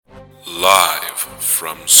Live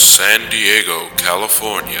from San Diego,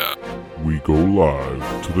 California. We go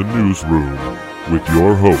live to the newsroom with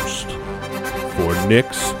your host for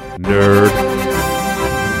Nick's Nerd.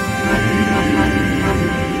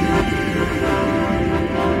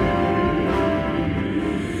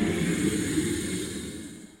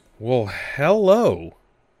 Well, hello.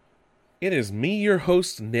 It is me, your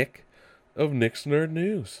host, Nick, of Nick's Nerd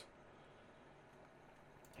News.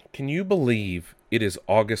 Can you believe it is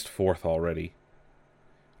August 4th already?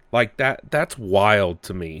 Like, that's wild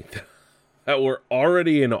to me. That we're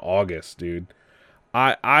already in August, dude.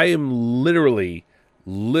 I am literally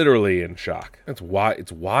in shock. It's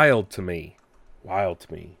wild to me. Wild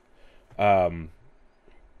to me. No,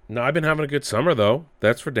 I've been having a good summer, though.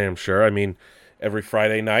 That's for damn sure. I mean, every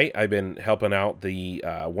Friday night, I've been helping out the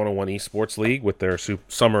 101 Esports League with their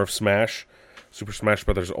Summer of Smash, Super Smash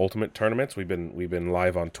Brothers Ultimate tournaments. We've been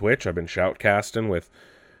live on Twitch. I've been shoutcasting with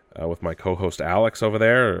my co-host Alex over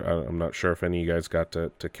there. I'm not sure if any of you guys got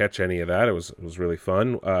to catch any of that. It was really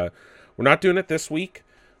fun. We're not doing it this week,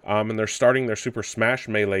 and they're starting their Super Smash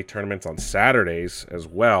Melee tournaments on Saturdays as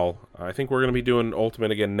well. I think we're going to be doing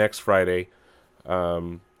Ultimate again next Friday. I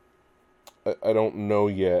don't know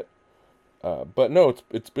yet. But no,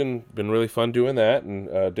 it's been really fun doing that,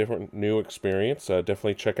 and different new experience.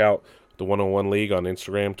 Definitely check out the 101 League on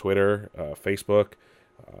Instagram, Twitter, Facebook,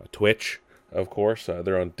 Twitch, of course.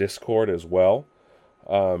 They're on Discord as well.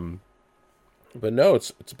 But no,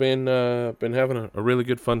 it's been having a really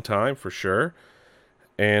good fun time for sure.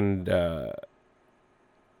 And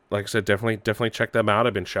like I said, definitely check them out.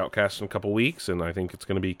 I've been shoutcasting a couple weeks, and I think it's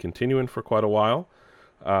going to be continuing for quite a while.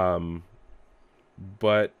 But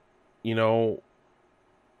you know,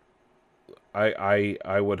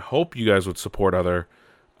 I would hope you guys would support other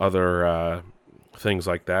things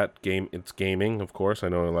like that. It's gaming, of course. I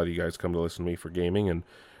know a lot of you guys come to listen to me for gaming, and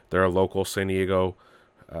they're a local San Diego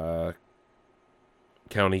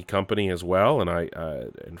county company as well, and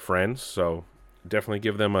and friends. So definitely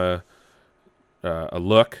give them a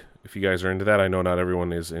look if you guys are into that. I know not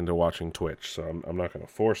everyone is into watching Twitch, so I'm not going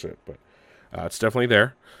to force it, but it's definitely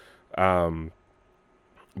there.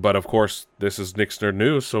 But of course, this is Nick's Nerd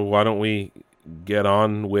News, so why don't we get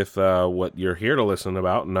on with what you're here to listen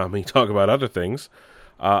about and not me talk about other things.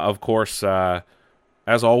 Of course,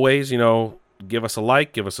 as always, you know, give us a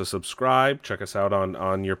like, give us a subscribe, check us out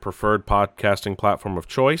on your preferred podcasting platform of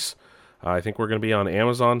choice. I think we're going to be on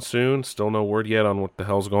Amazon soon. Still no word yet on what the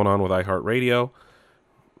hell's going on with iHeartRadio.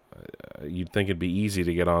 You'd think it'd be easy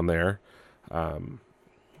to get on there.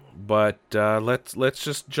 But let's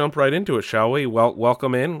just jump right into it, shall we?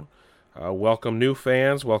 Welcome in. Welcome new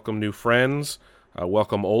fans. Welcome new friends.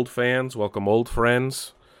 Welcome old fans. Welcome old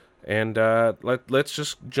friends. And let's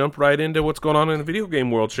just jump right into what's going on in the video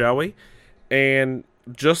game world, shall we? And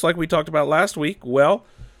just like we talked about last week, well,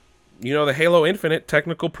 you know, the Halo Infinite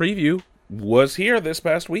technical preview was here this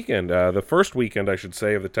past weekend. The first weekend, I should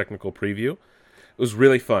say, of the technical preview. It was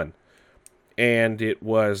really fun. And it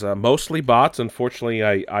was mostly bots. Unfortunately,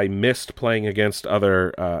 I missed playing against other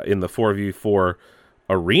in the 4v4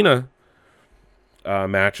 arena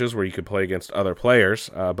matches where you could play against other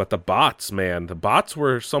players. But the bots, man, the bots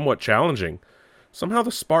were somewhat challenging. Somehow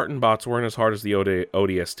the Spartan bots weren't as hard as the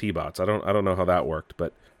ODST bots. I don't know how that worked,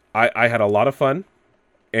 but I had a lot of fun,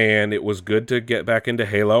 and it was good to get back into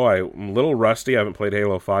Halo. I'm a little rusty. I haven't played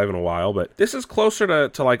Halo 5 in a while, but this is closer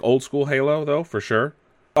to like old school Halo, though, for sure.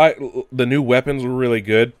 The new weapons were really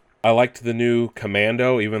good. I liked the new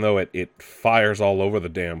Commando, even though it fires all over the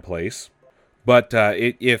damn place. But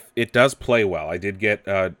it does play well. I did get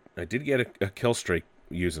a kill streak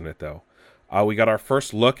using it, though. We got our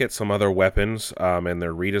first look at some other weapons and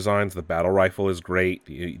their redesigns. The battle rifle is great.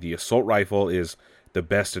 The assault rifle is the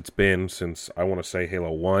best it's been since, I want to say,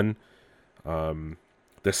 Halo 1. The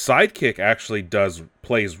sidekick actually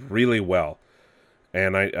plays really well.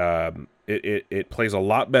 And it plays a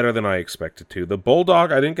lot better than I expected to. The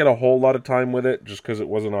Bulldog, I didn't get a whole lot of time with it just because it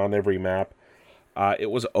wasn't on every map.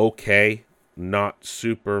 It was okay. Not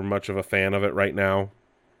super much of a fan of it right now.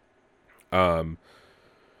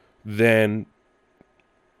 Then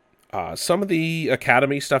some of the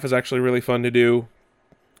Academy stuff is actually really fun to do.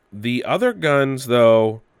 The other guns,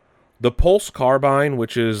 though, the Pulse Carbine,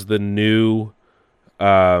 which is the new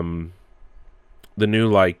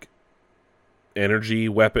like energy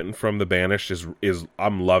weapon from the Banished, is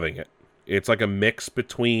I'm loving it. It's like a mix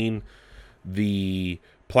between the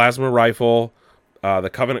plasma rifle, the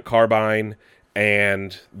Covenant Carbine,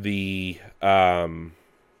 and the and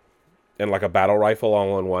like a battle rifle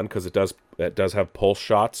all in one, because it does have pulse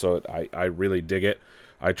shots, so I really dig it.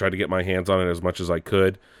 I tried to get my hands on it as much as I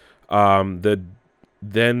could. The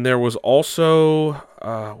Then there was also,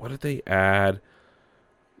 what did they add?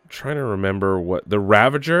 I'm trying to remember what the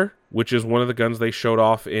Ravager, which is one of the guns they showed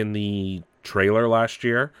off in the trailer last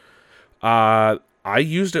year. I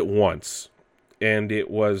used it once, and it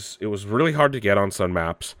was really hard to get on some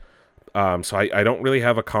maps. So I don't really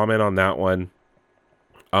have a comment on that one.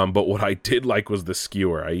 But what I did like was the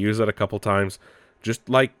skewer. I used it a couple times. Just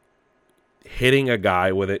like hitting a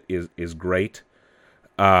guy with it is great.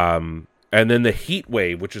 And then the Heat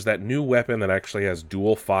Wave, which is that new weapon that actually has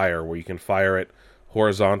dual fire, where you can fire it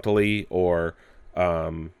horizontally or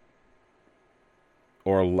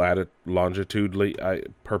longitudinally,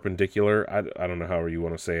 perpendicular. I don't know however you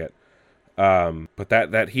want to say it. But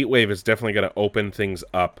that Heat Wave is definitely going to open things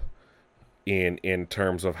up in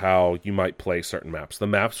terms of how you might play certain maps. The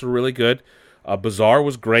maps were really good. Bazaar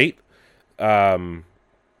was great.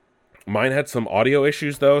 Mine had some audio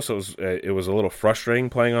issues though, so it was a little frustrating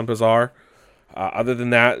playing on Bazaar. Other than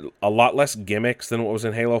that, a lot less gimmicks than what was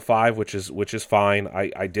in Halo 5, which is fine.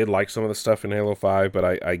 I did like some of the stuff in Halo 5,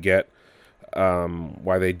 but I get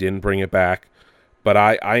why they didn't bring it back. But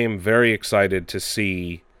I am very excited to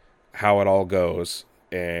see how it all goes,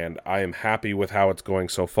 and I am happy with how it's going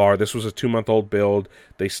so far. This was a 2-month-old build.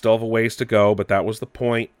 They still have a ways to go, but that was the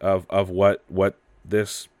point of what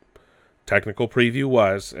this technical preview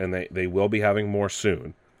was, and they will be having more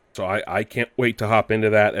soon. So I can't wait to hop into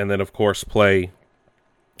that, and then, of course, play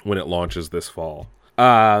when it launches this fall.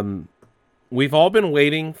 We've all been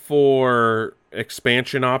waiting for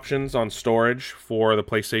expansion options on storage for the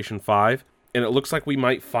PlayStation 5, and it looks like we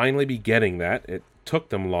might finally be getting that. It took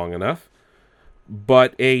them long enough.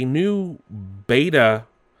 But a new beta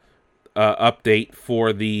update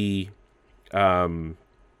for the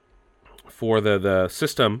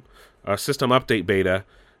system update beta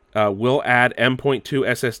will add M.2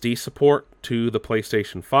 SSD support to the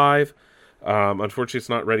PlayStation 5. Unfortunately, it's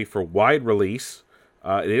not ready for wide release.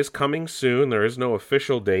 It is coming soon. There is no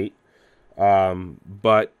official date,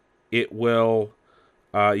 but it will.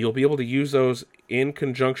 You'll be able to use those in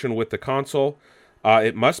conjunction with the console.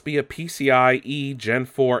 It must be a PCIe Gen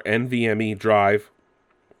 4 NVMe drive,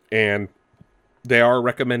 and they are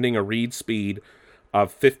recommending a read speed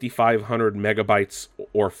of 5,500 megabytes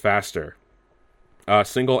or faster.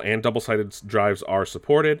 Single and double-sided drives are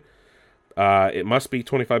supported. It must be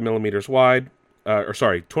 25 millimeters wide.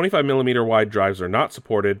 25 millimeter wide drives are not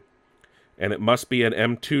supported, and it must be an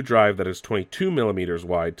M2 drive that is 22 millimeters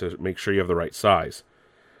wide to make sure you have the right size.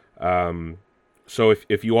 So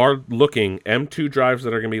if you are looking, M2 drives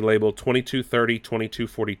that are going to be labeled 2230,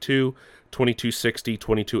 2242, 2260,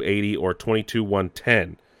 2280, or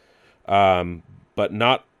 22110. But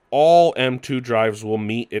not all M2 drives will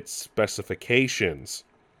meet its specifications.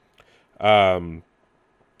 You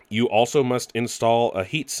also must install a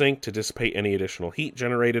heatsink to dissipate any additional heat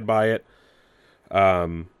generated by it.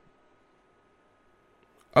 Oh,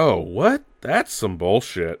 what? That's some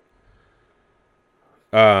bullshit.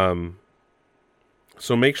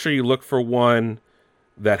 So make sure you look for one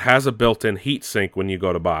that has a built-in heatsink when you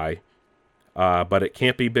go to buy, but it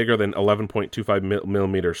can't be bigger than 11.25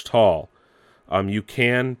 millimeters tall. You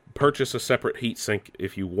can purchase a separate heatsink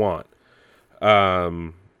if you want.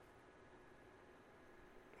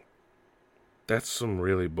 That's some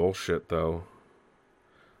really bullshit, though.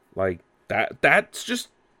 Like, that's just...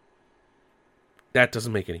 That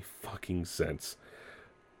doesn't make any fucking sense.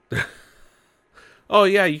 Oh,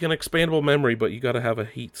 yeah, you can expandable memory, but you gotta have a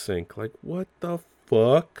heatsink. Like, what the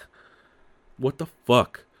fuck? What the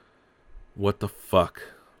fuck? What the fuck?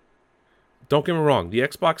 Don't get me wrong, the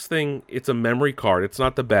Xbox thing, it's a memory card. It's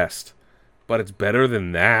not the best, but it's better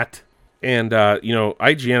than that. And,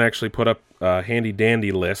 IGN actually put up a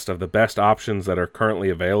handy-dandy list of the best options that are currently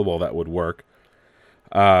available that would work.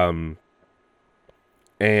 And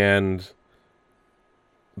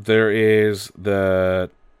there is the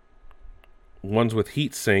ones with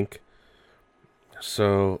heatsink.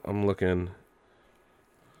 So I'm looking.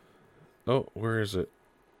 Oh, where is it?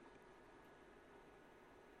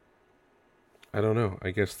 I don't know.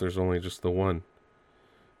 I guess there's only just the one.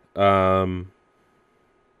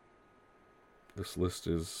 This list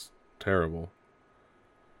is terrible.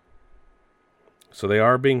 So they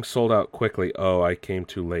are being sold out quickly. Oh, I came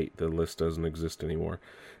too late. The list doesn't exist anymore.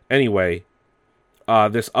 Anyway,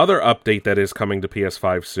 this other update that is coming to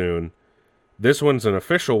PS5 soon. This one's an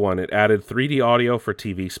official one. It added 3D audio for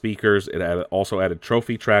TV speakers. It also added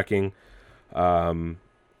trophy tracking. And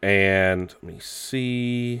let me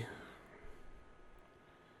see.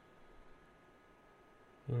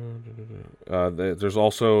 There's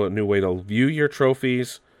also a new way to view your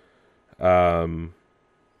trophies. And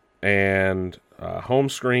home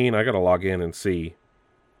screen. I gotta log in and see.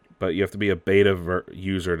 but you have to be a beta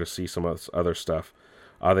user to see some of this other stuff.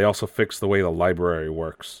 They also fixed the way the library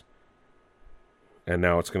works. And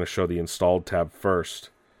now it's going to show the installed tab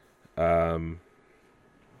first. So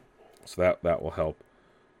that will help.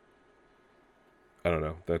 I don't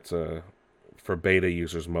know. That's for beta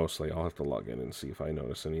users mostly. I'll have to log in and see if I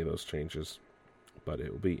notice any of those changes. But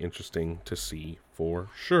it will be interesting to see for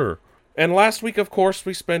sure. And last week, of course,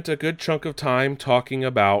 we spent a good chunk of time talking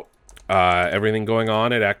about everything going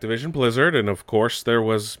on at Activision Blizzard. And of course, there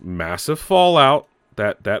was massive fallout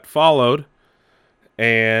that followed.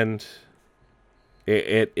 And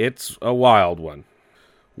it's a wild one.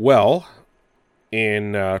 Well,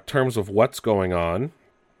 in terms of what's going on,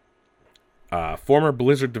 former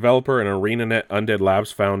Blizzard developer and ArenaNet Undead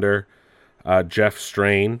Labs founder Jeff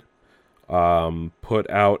Strain put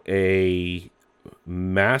out a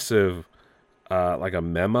massive, like a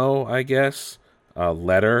memo, I guess, a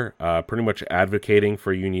letter, pretty much advocating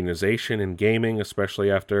for unionization in gaming, especially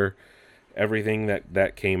after everything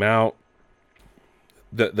that came out.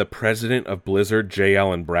 The president of Blizzard, J.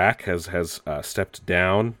 Allen Brack, has stepped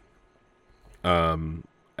down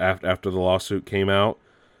after the lawsuit came out,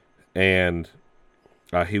 and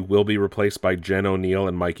he will be replaced by Jen O'Neill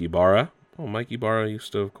and Mike Ibarra. Oh, Mike Ibarra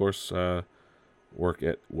used to, of course, work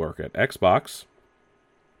at Xbox.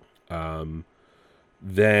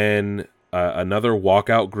 Then another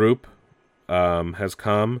walkout group has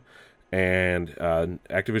come, and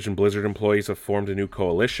Activision Blizzard employees have formed a new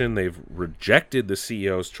coalition. They've rejected the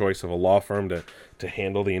CEO's choice of a law firm to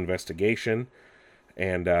handle the investigation,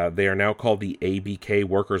 and they are now called the ABK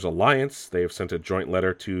Workers Alliance. They have sent a joint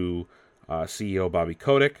letter to CEO Bobby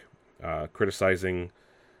Kotick, criticizing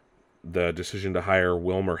the decision to hire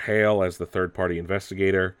Wilmer Hale as the third-party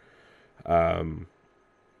investigator.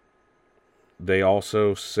 They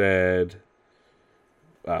also said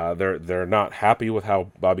they're not happy with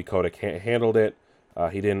how Bobby Kotick handled it.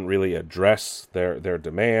 He didn't really address their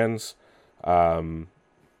demands. Of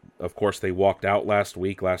course, they walked out last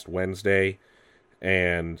Wednesday,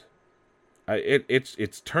 and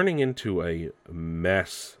it's turning into a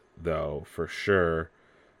mess, though, for sure.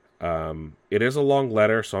 It is a long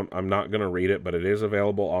letter, so I'm not going to read it, but it is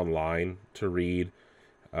available online to read.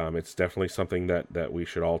 It's definitely something that we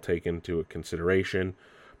should all take into consideration.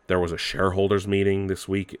 There was a shareholders meeting this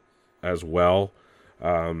week as well.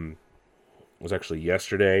 It was actually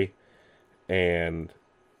yesterday, and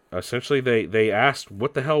essentially they asked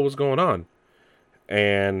what the hell was going on.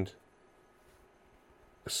 And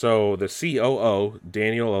so the COO,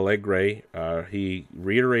 Daniel Allegre, he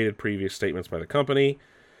reiterated previous statements by the company.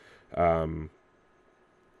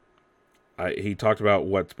 He talked about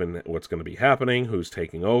what's going to be happening, who's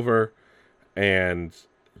taking over, and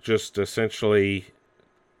just essentially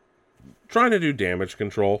trying to do damage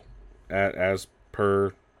control as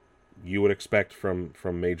per you would expect from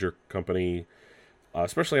major company,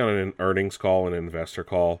 especially on an earnings call and an investor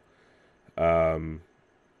call. The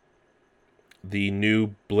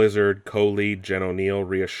new Blizzard co-lead, Jen O'Neill,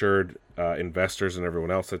 reassured investors and everyone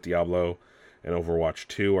else that Diablo and Overwatch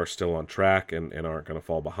 2 are still on track and aren't going to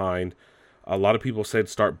fall behind. A lot of people said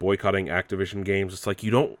start boycotting Activision games. It's like,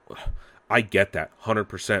 I get that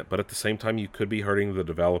 100%, but at the same time, you could be hurting the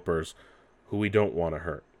developers who we don't want to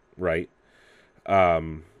hurt, right?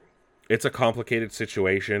 It's a complicated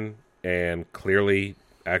situation, and clearly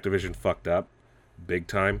Activision fucked up big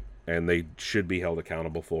time, and they should be held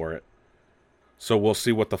accountable for it. So we'll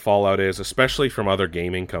see what the fallout is, especially from other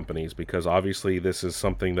gaming companies, because obviously this is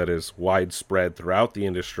something that is widespread throughout the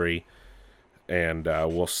industry, and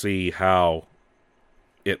we'll see how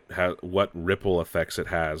what ripple effects it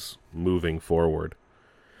has moving forward.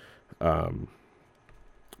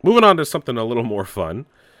 Moving on to something a little more fun.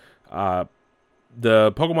 The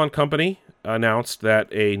Pokemon Company announced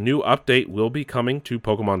that a new update will be coming to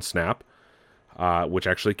Pokemon Snap, which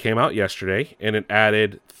actually came out yesterday, and it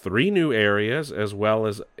added 3 new areas as well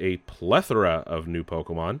as a plethora of new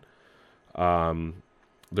Pokemon.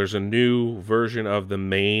 There's a new version of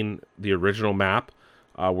the original map,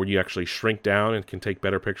 where you actually shrink down and can take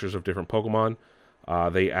better pictures of different Pokemon.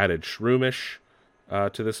 They added Shroomish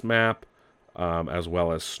to this map, as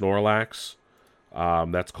well as Snorlax.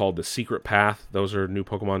 That's called the Secret Path. Those are new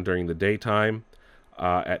Pokemon during the daytime.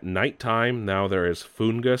 At nighttime, now there is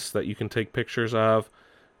Fungus that you can take pictures of.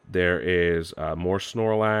 There is more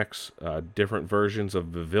Snorlax, different versions of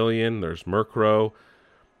Vivillon. There's Murkrow.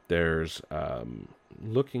 There's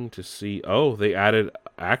looking to see... Oh, they added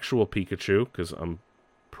actual Pikachu, because I'm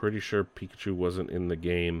pretty sure Pikachu wasn't in the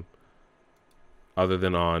game other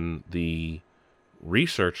than on the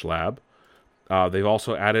research lab. They've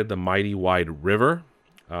also added the Mighty Wide River,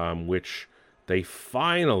 which they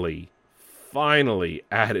finally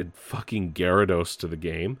added fucking Gyarados to the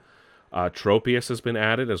game. Tropius has been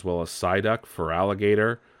added, as well as Psyduck,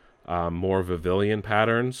 Feraligatr, more Vivillon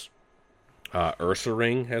patterns.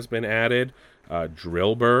 Ursaring has been added,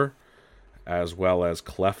 Drillbur, as well as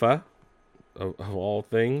Cleffa, of all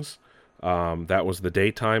things. That was the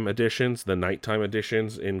daytime editions. The nighttime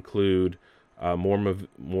editions include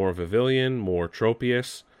more Vivillon, more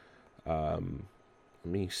Tropius. Let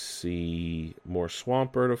me see, more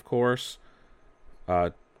Swampert, of course.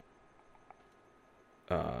 I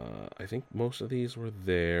think most of these were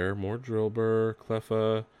there. More Drillbur,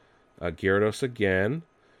 Cleffa, Gyarados again.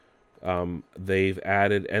 They've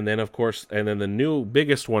added, and then the new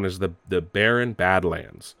biggest one is the Barren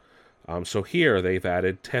Badlands. So here they've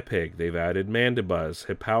added Tepig, they've added Mandibuzz,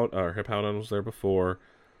 Hippowdon was there before.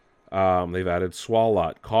 They've added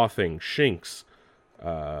Swalot, Coughing, Shinx.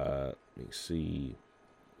 Let me see,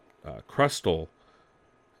 Crustle,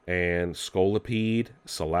 and Scolipede.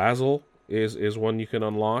 Salazzle is one you can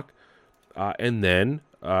unlock. And then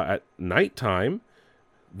at nighttime,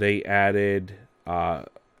 they added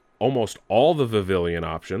almost all the Vivillon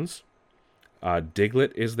options.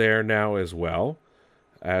 Diglett is there now as well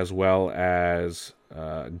as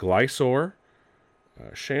Glysaur.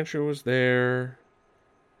 Sandshrew was there.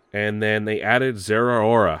 And then they added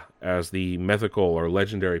Zeraora as the mythical or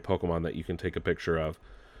legendary Pokemon that you can take a picture of.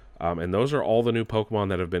 And those are all the new Pokemon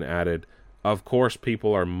that have been added. Of course,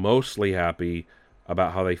 people are mostly happy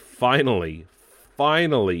about how they finally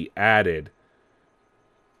added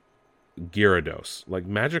Gyarados. Like,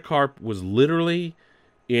 Magikarp was literally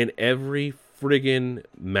in every friggin'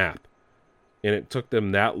 map. And it took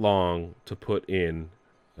them that long to put in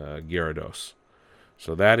Gyarados.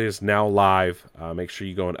 So that is now live. Make sure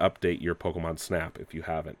you go and update your Pokemon Snap if you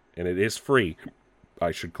haven't. And it is free, I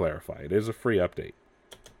should clarify. It is a free update.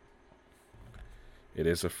 It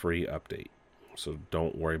is a free update. So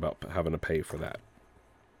don't worry about having to pay for that.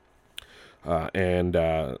 And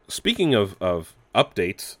speaking of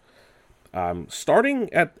updates, starting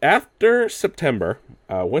after September,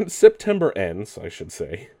 when September ends, I should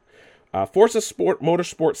say, Forza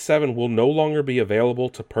Motorsport 7 will no longer be available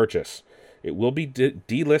to purchase. It will be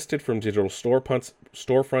delisted from digital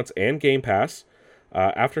storefronts and Game Pass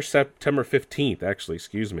after September 15th, actually,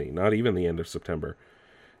 excuse me, not even the end of September.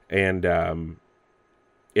 And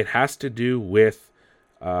it has to do with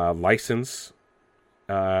licenses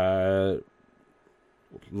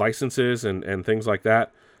and things like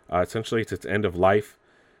that. Essentially, it's its end of life,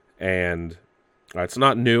 and it's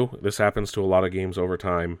not new. This happens to a lot of games over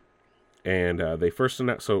time. And they first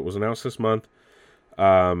announced, so it was announced this month.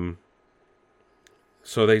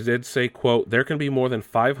 So they did say, quote, "There can be more than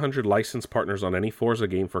 500 licensed partners on any Forza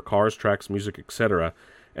game for cars, tracks, music, etc.,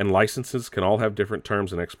 and licenses can all have different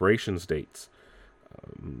terms and expirations dates."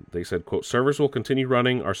 They said, quote, "Servers will continue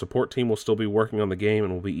running, our support team will still be working on the game,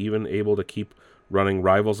 and will be even able to keep running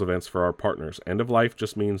Rivals events for our partners. End of life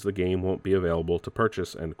just means the game won't be available to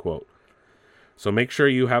purchase," end quote. So make sure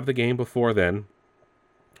you have the game before then,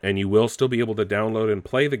 and you will still be able to download and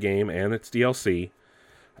play the game and its DLC.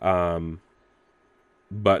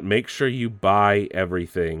 But make sure you buy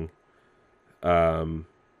everything. Let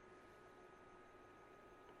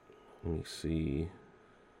me see.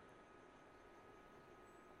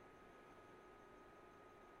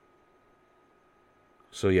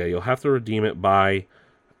 So yeah, you'll have to redeem it by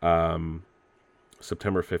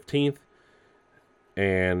September 15th.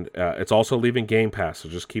 And it's also leaving Game Pass, so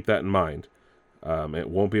just keep that in mind. It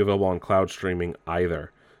won't be available on cloud streaming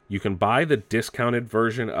either. You can buy the discounted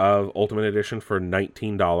version of Ultimate Edition for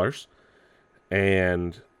 $19.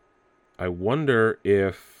 And I wonder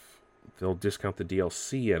if they'll discount the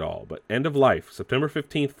DLC at all. But end of life, September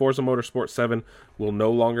 15th, Forza Motorsport 7 will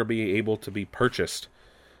no longer be able to be purchased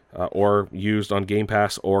or used on Game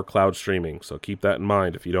Pass or cloud streaming. So keep that in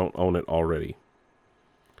mind if you don't own it already.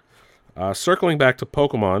 Circling back to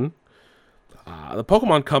Pokemon, the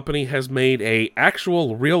Pokemon Company has made a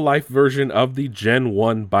actual real-life version of the Gen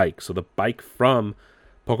 1 bike. So the bike from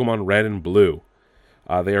Pokemon Red and Blue.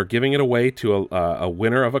 They are giving it away to a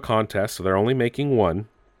winner of a contest, so they're only making one.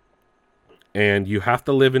 And you have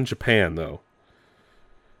to live in Japan, though.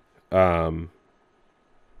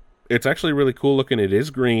 It's actually really cool looking. It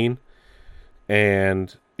is green,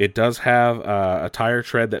 and it does have a tire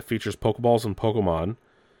tread that features Pokeballs and Pokemon.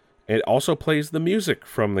 It also plays the music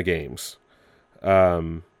from the games.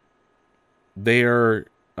 They are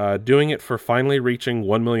doing it for finally reaching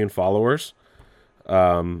 1 million followers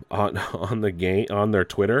on the game, on their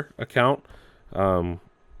Twitter account,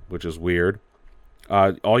 which is weird.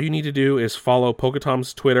 All you need to do is follow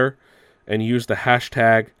Poketom's Twitter and use the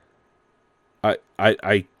hashtag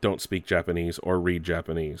I don't speak Japanese or read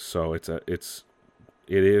Japanese, so it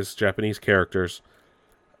is Japanese characters.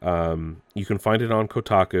 You can find it on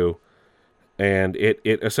Kotaku, and it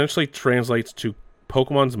essentially translates to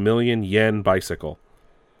Pokemon's million yen bicycle.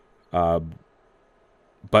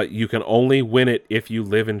 But you can only win it if you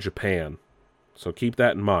live in Japan. So keep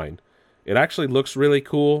that in mind. It actually looks really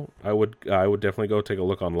cool. I would definitely go take a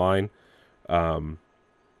look online.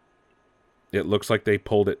 It looks like they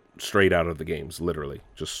pulled it straight out of the games, literally,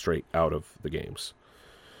 just straight out of the games.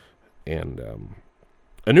 And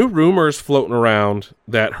a new rumor is floating around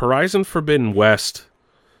that Horizon Forbidden West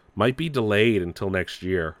might be delayed until next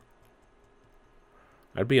year.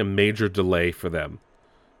 That'd be a major delay for them,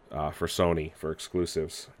 for Sony, for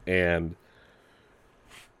exclusives. And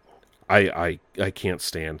I can't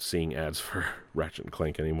stand seeing ads for Ratchet and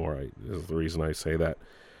Clank anymore. This is the reason I say that.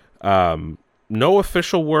 No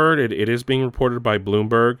official word. It is being reported by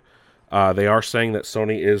Bloomberg. They are saying that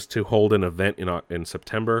Sony is to hold an event in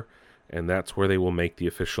September, and that's where they will make the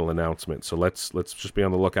official announcement. So let's just be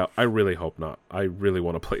on the lookout. I really hope not. I really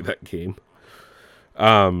want to play that game.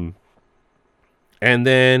 And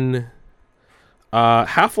then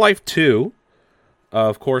Half-Life 2.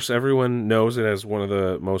 Of course, everyone knows it as one of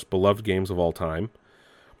the most beloved games of all time.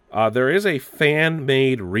 There is a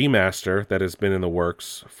fan-made remaster that has been in the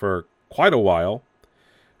works for quite a while,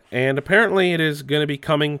 and apparently it is going to be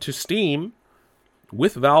coming to Steam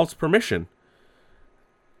with Valve's permission,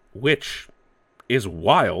 which is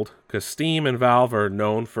wild, because Steam and Valve are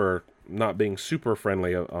known for not being super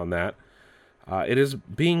friendly on that. It is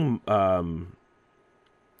being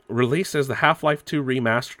released as the Half-Life 2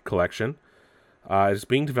 Remastered Collection. It's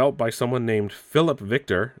being developed by someone named Philip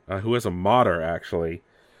Victor, who is a modder, actually.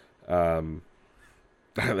 That's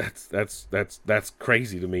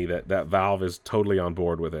crazy to me that Valve is totally on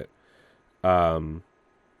board with it.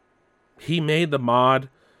 He made the mod,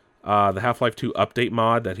 the Half-Life 2 update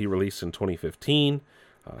mod that he released in 2015.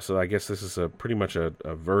 So I guess this is pretty much a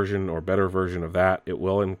version or better version of that. It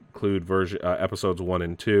will include episodes 1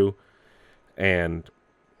 and 2, and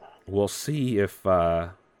we'll see if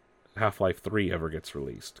Half-Life 3 ever gets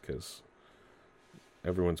released, because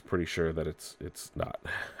everyone's pretty sure that it's not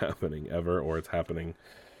happening ever, or it's happening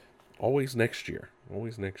always next year.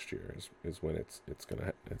 Always next year is when it's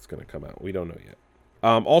gonna come out. We don't know yet.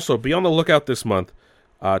 Also, be on the lookout this month.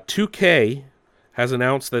 2K has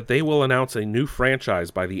announced that they will announce a new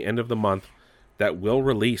franchise by the end of the month that will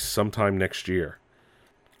release sometime next year.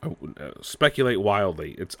 Speculate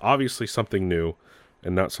wildly. It's obviously something new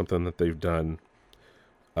and not something that they've done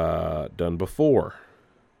before.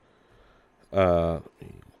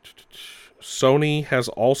 Sony has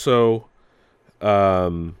also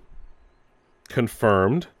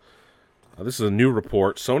confirmed, this is a new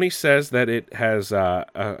report, Sony says that it has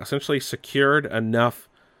essentially secured enough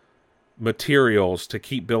materials to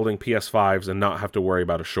keep building PS5s and not have to worry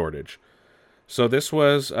about a shortage. So this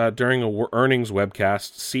was during a earnings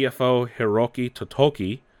webcast. CFO Hiroki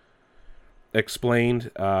Totoki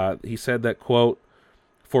explained, he said that, quote,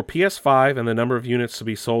 "For PS5 and the number of units to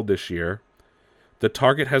be sold this year, the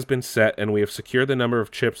target has been set and we have secured the number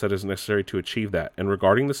of chips that is necessary to achieve that. And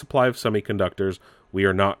regarding the supply of semiconductors, we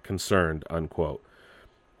are not concerned," unquote.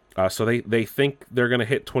 So they think they're going to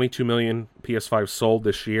hit 22 million PS5 sold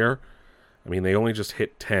this year. I mean, they only just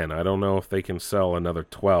hit 10. I don't know if they can sell another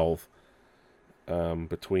 12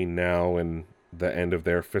 between now and the end of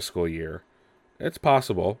their fiscal year. It's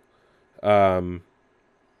possible,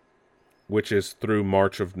 which is through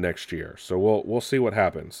March of next year. So we'll see what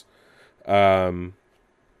happens. They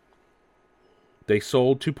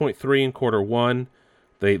sold 2.3 in quarter one.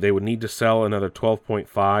 They would need to sell another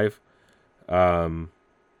 12.5.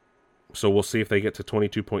 So we'll see if they get to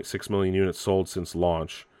 22.6 million units sold since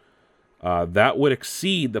launch. That would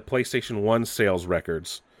exceed the PlayStation 1 sales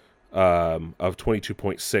records of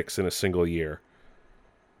 22.6 in a single year.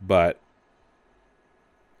 But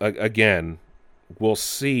again, we'll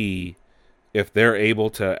see if they're able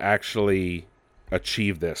to actually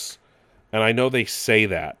achieve this. And I know they say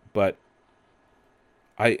that, but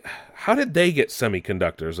how did they get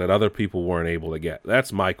semiconductors that other people weren't able to get?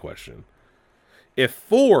 That's my question. If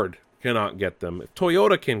Ford cannot get them, if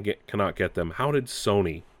Toyota cannot get them, how did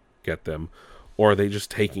Sony get them? Or are they just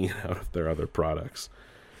taking it out of their other products?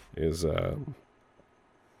 Is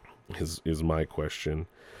my question.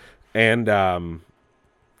 And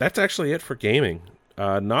that's actually it for gaming.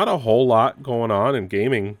 Not a whole lot going on in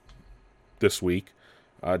gaming this week.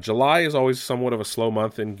 July is always somewhat of a slow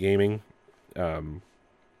month in gaming.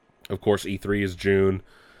 Of course, E3 is June.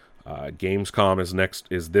 Gamescom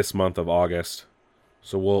is this month of August.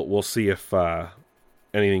 So we'll see if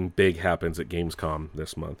anything big happens at Gamescom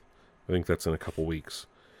this month. I think that's in a couple weeks.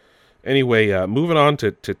 Anyway, moving on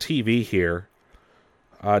to TV here.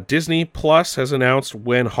 Disney Plus has announced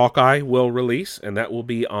when Hawkeye will release, and that will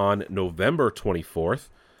be on November 24th,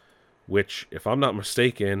 which, if I'm not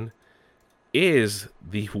mistaken, is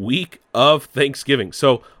the week of Thanksgiving.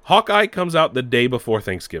 So Hawkeye comes out the day before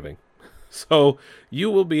Thanksgiving. So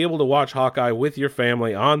you will be able to watch Hawkeye with your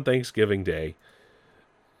family on Thanksgiving Day.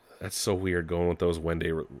 That's so weird going with those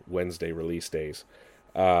Wednesday release days.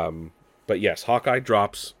 But yes, Hawkeye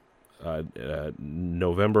drops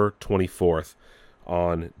November 24th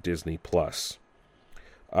on Disney Plus.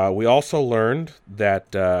 We also learned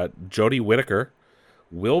that Jodie Whittaker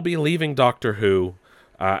will be leaving Doctor Who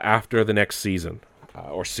after the next season,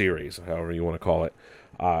 or series, however you want to call it.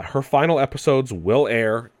 Her final episodes will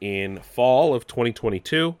air in fall of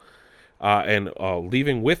 2022, and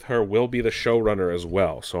leaving with her will be the showrunner as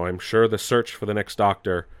well. So I'm sure the search for the next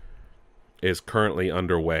Doctor is currently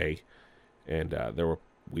underway, and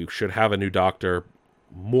we should have a new Doctor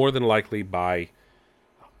more than likely by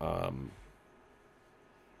the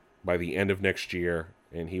end of next year,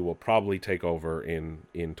 and he will probably take over in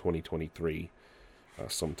 2023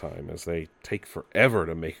 sometime, as they take forever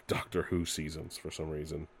to make Doctor Who seasons for some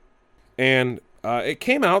reason. And it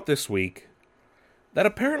came out this week that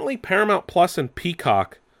apparently Paramount Plus and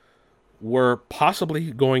Peacock were possibly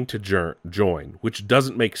going to join, which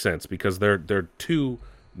doesn't make sense because they're two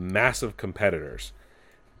massive competitors.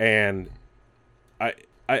 And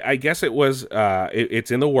I guess it was it's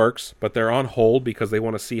in the works, but they're on hold because they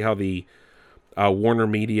want to see how the Warner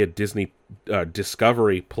Media Disney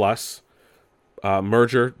Discovery Plus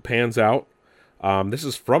merger pans out. This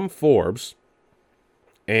is from Forbes,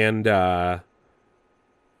 and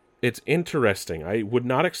it's interesting. I would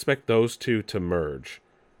not expect those two to merge,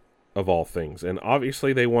 of all things. And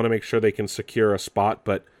obviously they want to make sure they can secure a spot,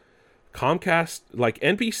 but Comcast, like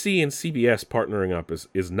NBC and CBS partnering up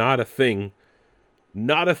is not a thing.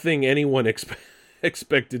 Not a thing anyone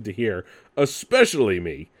expected to hear, especially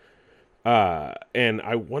me. And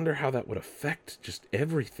I wonder how that would affect just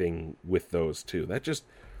everything with those two.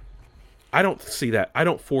 I don't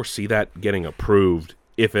foresee that getting approved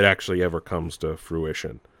if it actually ever comes to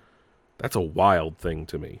fruition. That's a wild thing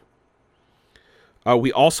to me.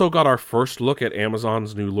 We also got our first look at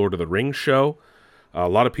Amazon's new Lord of the Rings show. A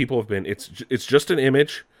lot of people have been, it's just an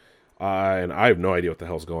image, and I have no idea what the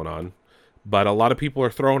hell's going on. But a lot of people are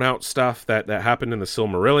throwing out stuff that happened in the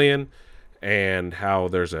Silmarillion, and how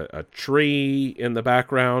there's a tree in the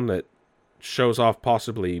background that shows off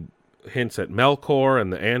possibly hints at Melkor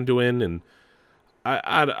and the Anduin, and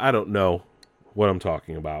I don't know what I'm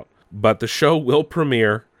talking about. But the show will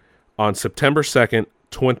premiere on September 2nd,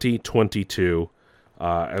 2022.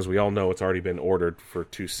 As we all know, it's already been ordered for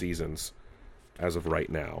 2 seasons as of right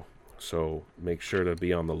now. So make sure to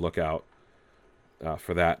be on the lookout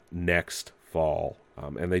for that next fall.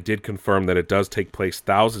 And they did confirm that it does take place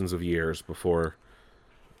thousands of years before,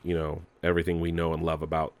 everything we know and love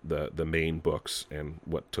about the main books and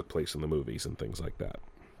what took place in the movies and things like that.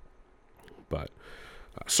 But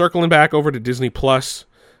circling back over to Disney Plus,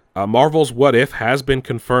 Marvel's What If has been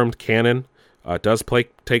confirmed canon. It does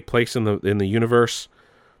take place in the universe,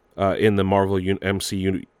 in the Marvel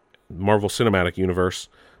MCU, Marvel Cinematic Universe.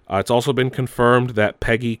 It's also been confirmed that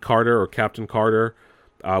Peggy Carter, or Captain Carter,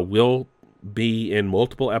 will be in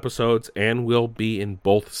multiple episodes and will be in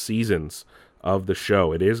both seasons of the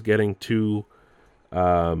show. It is getting 2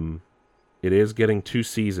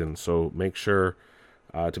 seasons, so make sure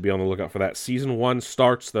to be on the lookout for that. Season 1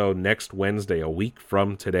 starts, though, next Wednesday, a week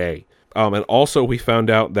from today. And also we found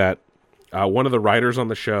out that one of the writers on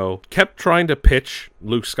the show kept trying to pitch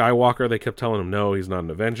Luke Skywalker. They kept telling him, no, he's not an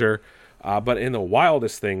Avenger. But in the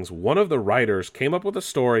wildest things, one of the writers came up with a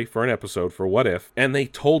story for an episode for What If, and they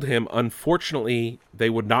told him, unfortunately, they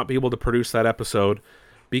would not be able to produce that episode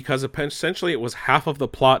because essentially it was half of the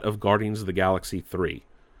plot of Guardians of the Galaxy 3.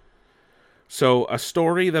 So a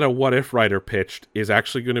story that a What If writer pitched is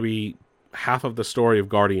actually going to be half of the story of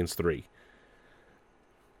Guardians 3.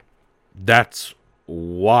 That's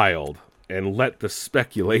wild. And let the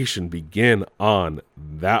speculation begin on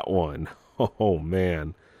that one. Oh,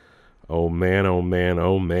 man. Oh, man, oh, man,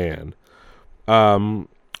 oh, man.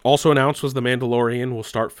 Also announced was The Mandalorian will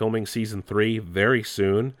start filming Season 3 very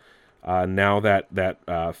soon. Now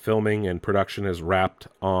that filming and production is wrapped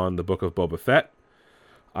on the Book of Boba Fett.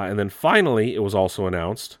 And then finally, it was also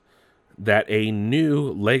announced that a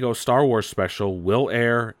new Lego Star Wars special will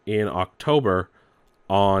air in October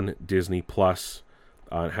on Disney+.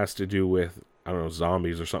 It has to do with,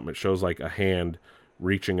 zombies or something. It shows like a hand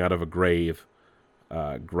reaching out of a grave,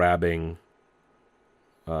 grabbing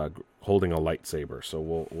holding a lightsaber. So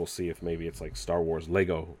we'll see if maybe it's like Star Wars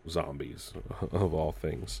Lego zombies of all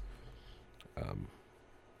things.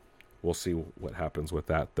 We'll see what happens with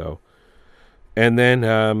that though. And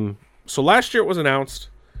then so last year it was announced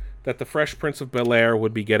that the Fresh Prince of Bel-Air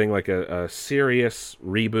would be getting like a serious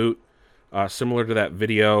reboot, similar to that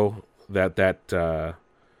video that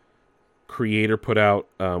creator put out.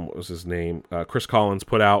 What was his name? Chris Collins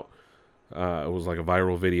put out. It was like a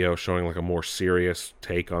viral video showing like a more serious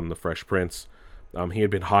take on the Fresh Prince. He had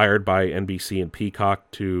been hired by NBC and Peacock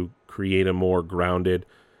to create a more grounded,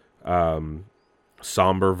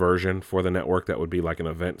 somber version for the network that would be like an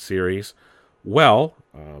event series. Well,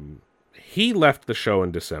 he left the show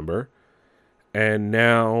in December, and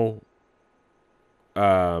now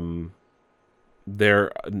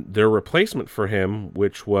their replacement for him,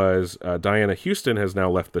 which was Diana Houston, has now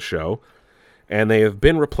left the show. And they have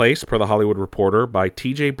been replaced, per The Hollywood Reporter, by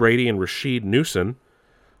T.J. Brady and Rashid Newson,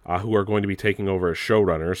 who are going to be taking over as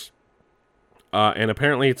showrunners. And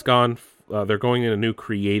apparently it's gone, they're going in a new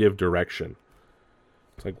creative direction.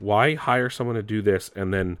 It's like, why hire someone to do this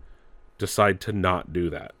and then decide to not do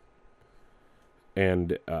that?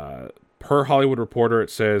 And per Hollywood Reporter, it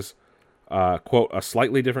says, quote, a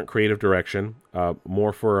slightly different creative direction,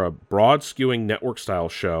 more for a broad-skewing network-style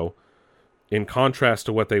show, in contrast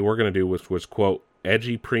to what they were going to do, which was, quote,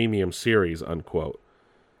 edgy premium series, unquote.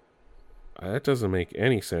 That doesn't make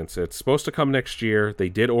any sense. It's supposed to come next year. They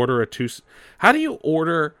did order How do you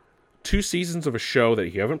order 2 seasons of a show that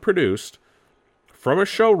you haven't produced from a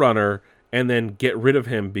showrunner and then get rid of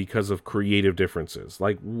him because of creative differences?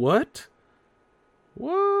 Like, what?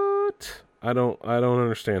 What? I don't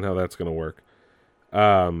understand how that's going to work.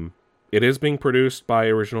 It is being produced by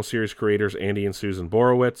original series creators Andy and Susan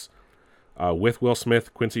Borowitz, with Will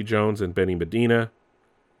Smith, Quincy Jones, and Benny Medina.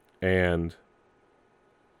 And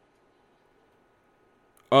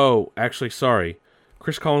oh, actually, sorry.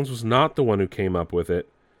 Chris Collins was not the one who came up with it.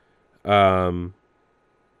 Malcolm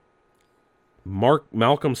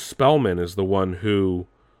Spellman is the one who's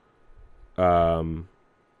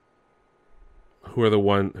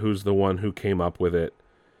the one who came up with it.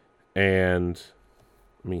 And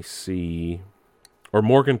let me see. Or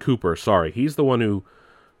Morgan Cooper, sorry. He's the one who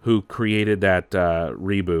created that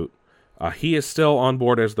reboot. He is still on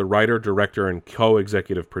board as the writer, director, and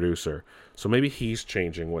co-executive producer. So maybe he's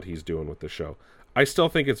changing what he's doing with the show. I still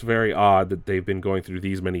think it's very odd that they've been going through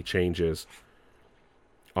these many changes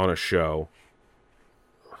on a show.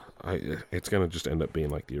 It's going to just end up being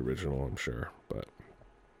like the original, I'm sure.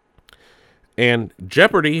 And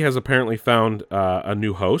Jeopardy has apparently found a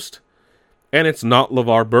new host, and it's not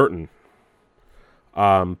LeVar Burton.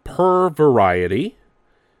 Per Variety,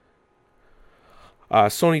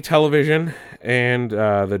 Sony Television and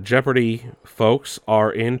the Jeopardy folks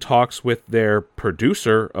are in talks with their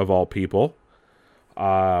producer, of all people.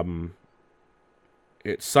 It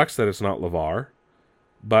sucks that it's not LeVar,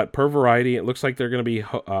 but per Variety, it looks like they're going to be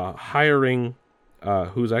hiring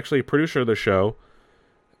who's actually a producer of the show,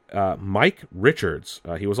 Mike Richards.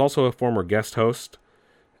 He was also a former guest host,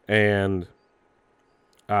 and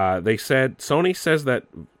Sony says that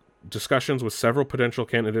discussions with several potential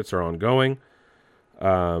candidates are ongoing.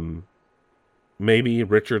 Maybe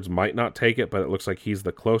Richards might not take it, but it looks like he's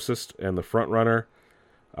the closest and the front runner.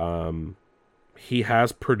 He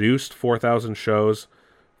has produced 4,000 shows,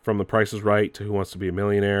 from The Price is Right to Who Wants to Be a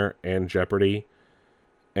Millionaire and Jeopardy.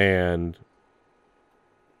 And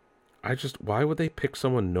why would they pick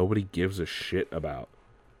someone nobody gives a shit about?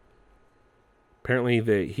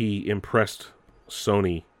 Apparently he impressed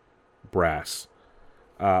Sony brass.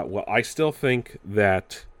 Well, I still think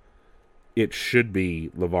that it should be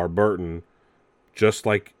LeVar Burton, just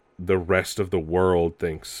like the rest of the world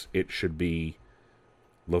thinks it should be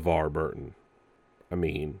LeVar Burton. I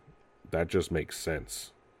mean, that just makes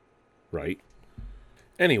sense, right?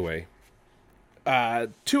 Anyway,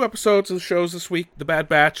 2 episodes of the shows this week. The Bad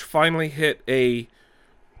Batch finally hit a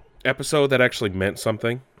episode that actually meant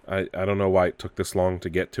something. I don't know why it took this long to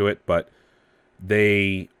get to it, but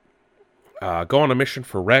they go on a mission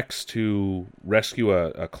for Rex to rescue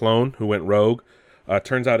a clone who went rogue.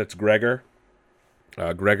 Turns out it's Gregor.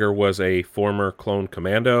 Gregor was a former clone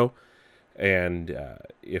commando, and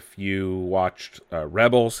if you watched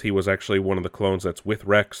Rebels, he was actually one of the clones that's with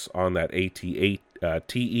Rex on that AT-ATE that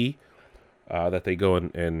they go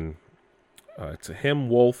and it's him,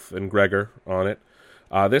 Wolf, and Gregor on it.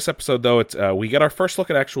 This episode, though, we get our first look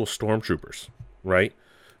at actual stormtroopers, right?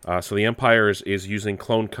 So the Empire is using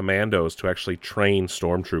clone commandos to actually train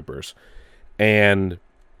stormtroopers. And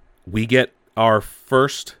we get our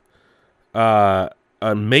first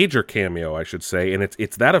a major cameo, I should say, and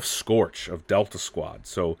it's that of Scorch of Delta Squad.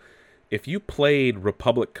 So if you played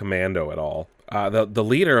Republic Commando at all, the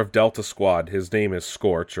leader of Delta Squad, his name is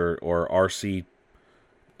Scorch or RC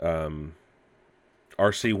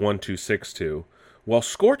RC-1262. Well,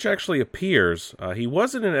 Scorch actually appears. He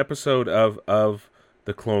was in an episode of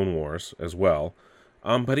the Clone Wars as well,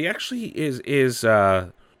 but he actually is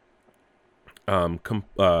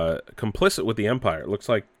complicit with the Empire. It looks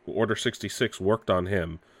like Order 66 worked on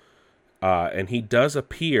him, and he does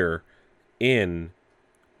appear in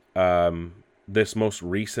this most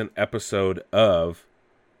recent episode of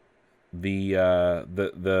the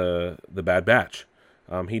Bad Batch.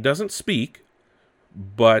 He doesn't speak,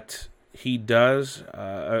 but he does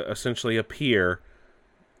essentially appear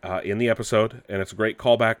in the episode, and it's a great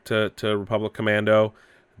callback to Republic Commando.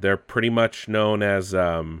 They're pretty much known as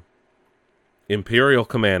Imperial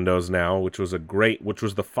Commandos now, which was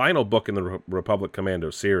the final book in the Republic Commando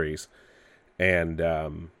series.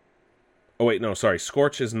 And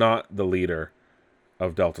Scorch is not the leader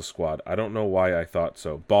of Delta Squad. I don't know why I thought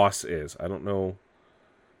so. Boss is. I don't know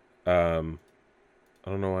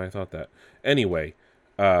why I thought that. Anyway,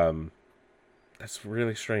 that's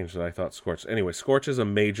really strange that I thought Scorch. Anyway, Scorch is a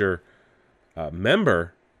major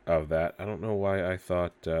member of that. I don't know why I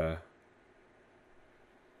thought the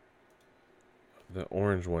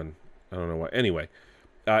orange one. I don't know why. Anyway,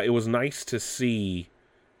 it was nice to see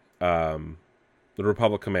the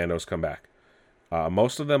Republic Commandos come back.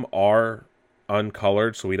 Most of them are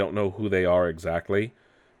uncolored, so we don't know who they are exactly.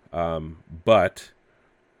 But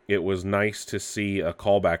it was nice to see a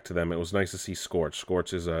callback to them. It was nice to see Scorch.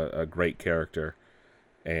 Scorch is a great character,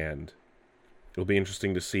 and it'll be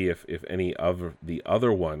interesting to see if any of the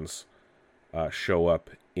other ones show up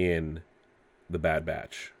in the Bad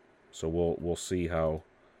Batch. So we'll see how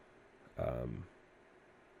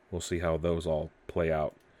those all play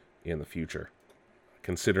out in the future,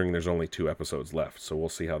 considering there's only 2 episodes left. So we'll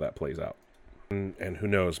see how that plays out. And who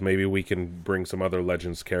knows, maybe we can bring some other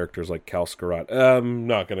Legends characters like Kal Skarat. I'm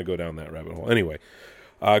not going to go down that rabbit hole. Anyway,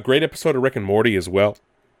 great episode of Rick and Morty as well.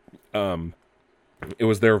 It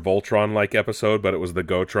was their Voltron-like episode, but it was the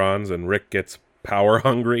Gotrons, and Rick gets power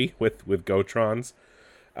hungry with Gotrons.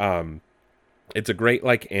 It's a great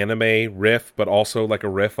anime riff, but also a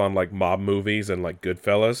riff on mob movies and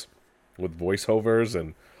Goodfellas with voiceovers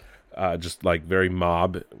and just very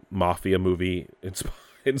mafia movie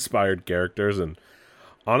inspired characters. And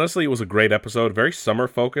honestly, it was a great episode, very summer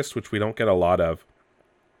focused, which we don't get a lot of.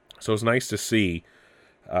 So it was nice to see.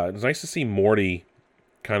 It was nice to see Morty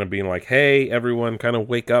kind of being like, "Hey, everyone, kind of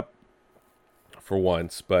wake up for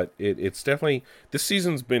once." But it's definitely, this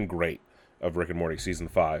season's been great of Rick and Morty, season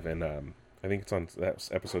 5, and I think it's on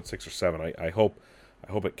episode 6 or 7. I hope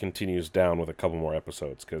it continues down with a couple more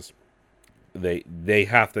episodes, because they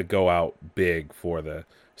have to go out big for the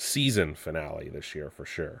season finale this year for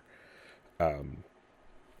sure.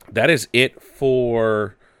 That is it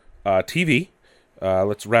for TV.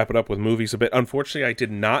 Let's wrap it up with movies a bit. Unfortunately, I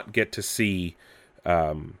did not get to see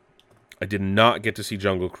Jungle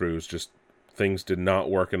Cruise. Just things did not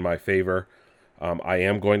work in my favor. I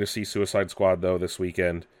am going to see Suicide Squad though this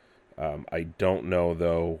weekend. I don't know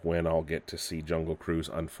though when I'll get to see Jungle Cruise,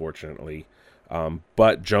 unfortunately.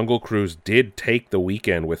 But Jungle Cruise did take the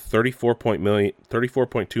weekend with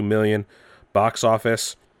 34.2 million box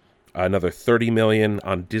office, another 30 million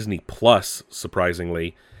on Disney Plus,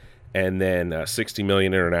 surprisingly, and then 60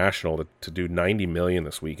 million international to do 90 million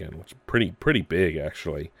this weekend, which is pretty big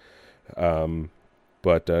actually.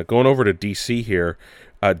 But going over to DC here,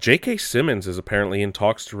 J.K. Simmons is apparently in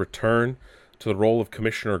talks to return to the role of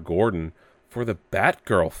Commissioner Gordon for the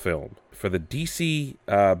Batgirl film, for the DC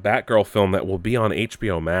Batgirl film that will be on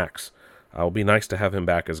HBO Max. It'll be nice to have him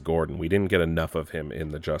back as Gordon. We didn't get enough of him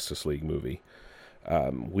in the Justice League movie.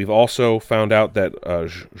 We've also found out that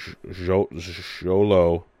Xolo,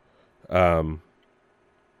 I'm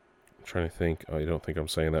trying to think. Oh, I don't think I'm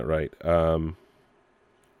saying that right.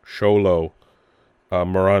 Xolo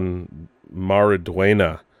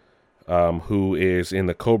Mariduena, who is in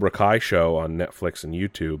the Cobra Kai show on Netflix and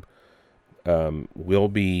YouTube, will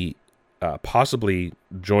be possibly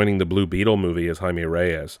joining the Blue Beetle movie as Jaime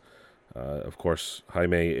Reyes. Of course,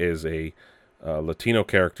 Jaime is a Latino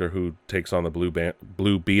character who takes on the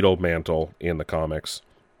Blue Beetle mantle in the comics.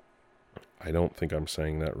 I don't think I'm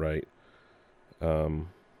saying that right. That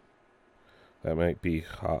might be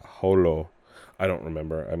Holo. I don't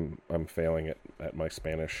remember. I'm failing at my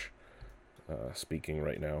Spanish speaking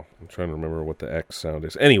right now. I'm trying to remember what the X sound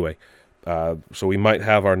is. Anyway, so we might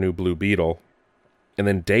have our new Blue Beetle. And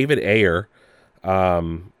then David Ayer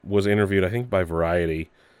was interviewed, I think, by Variety,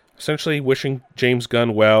 essentially wishing James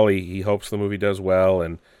Gunn well. He hopes the movie does well,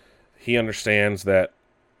 and he understands that,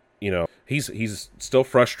 he's still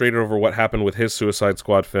frustrated over what happened with his Suicide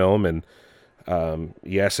Squad film, and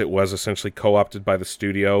yes, it was essentially co-opted by the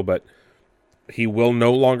studio, but he will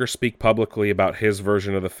no longer speak publicly about his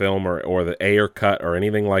version of the film or the Ayer cut or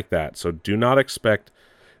anything like that. So do not expect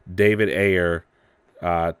David Ayer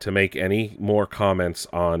to make any more comments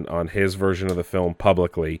on his version of the film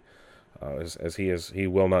publicly, as he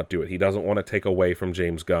will not do it. He doesn't want to take away from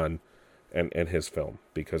James Gunn and his film,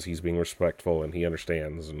 because he's being respectful and he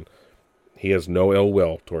understands, and he has no ill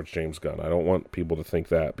will towards James Gunn. I don't want people to think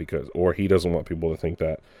that, or he doesn't want people to think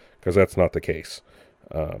that, because that's not the case.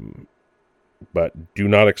 But do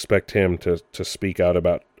not expect him to speak out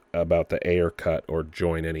about the Ayer cut or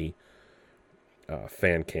join any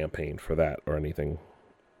fan campaign for that or anything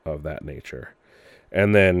of that nature.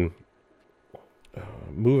 And then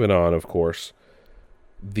moving on, of course,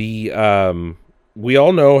 we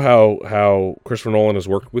all know how Christopher Nolan has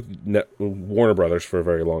worked with Warner Brothers for a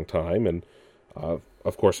very long time, and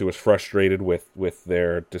of course he was frustrated with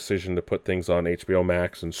their decision to put things on HBO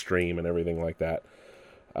Max and stream and everything like that.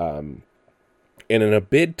 And in a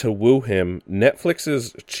bid to woo him,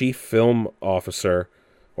 Netflix's chief film officer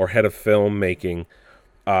or head of filmmaking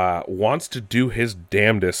wants to do his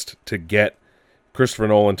damnedest to get Christopher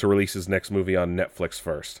Nolan to release his next movie on Netflix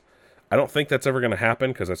first. I don't think that's ever going to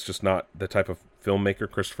happen, because that's just not the type of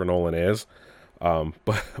filmmaker Christopher Nolan is.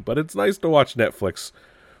 But it's nice to watch Netflix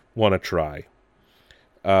want to try.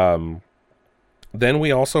 Then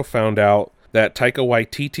we also found out that Taika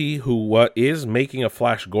Waititi, who is making a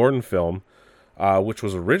Flash Gordon film, which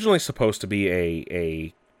was originally supposed to be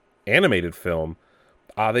a animated film,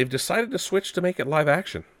 they've decided to switch to make it live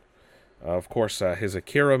action. Of course, his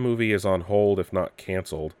Akira movie is on hold, if not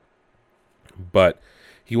canceled. But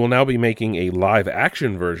he will now be making a live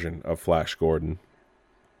action version of Flash Gordon.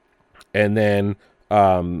 And then,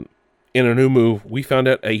 in a new move, we found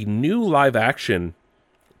out a new live action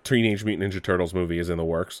Teenage Mutant Ninja Turtles movie is in the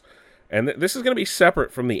works. And this is going to be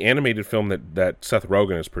separate from the animated film that Seth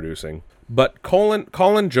Rogen is producing. But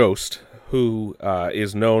Colin Jost, who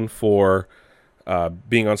is known for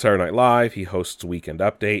being on Saturday Night Live, he hosts Weekend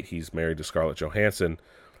Update, he's married to Scarlett Johansson,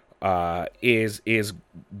 is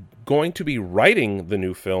going to be writing the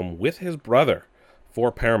new film with his brother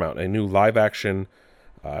for Paramount, a new live-action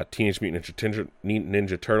Teenage Mutant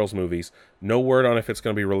Ninja Turtles movies. No word on if it's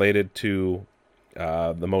going to be related to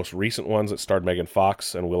the most recent ones that starred Megan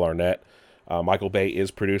Fox and Will Arnett. Michael Bay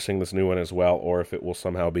is producing this new one as well, or if it will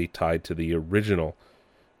somehow be tied to the original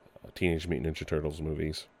Teenage Mutant Ninja Turtles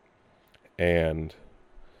movies. And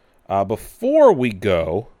before we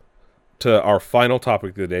go to our final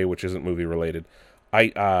topic of the day, which isn't movie related,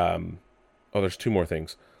 there's two more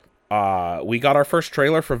things. We got our first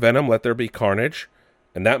trailer for Venom, Let There Be Carnage,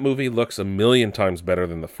 and that movie looks a million times better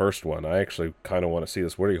than the first one. I actually kind of want to see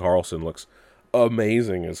this. Woody Harrelson looks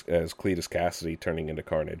amazing as Cletus Cassidy turning into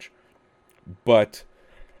Carnage. But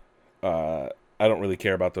I don't really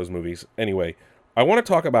care about those movies. Anyway, I want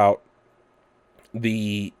to talk about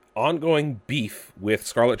the ongoing beef with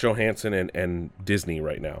Scarlett Johansson and Disney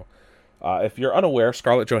right now. If you're unaware,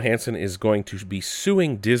 Scarlett Johansson is going to be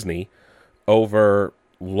suing Disney over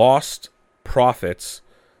lost profits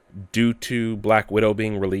due to Black Widow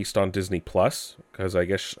being released on Disney Plus, because I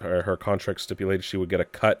guess her contract stipulated she would get a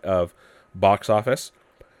cut of box office.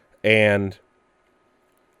 And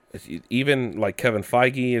even like Kevin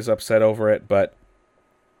Feige is upset over it, but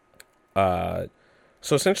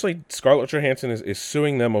so essentially Scarlett Johansson is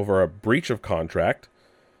suing them over a breach of contract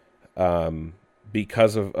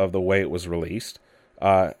because of the way it was released.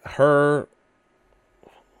 Her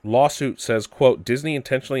lawsuit says, quote, Disney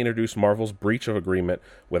intentionally introduced Marvel's breach of agreement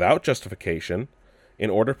without justification in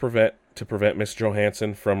order to prevent Miss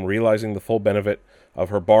Johansson from realizing the full benefit of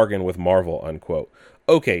her bargain with Marvel, unquote.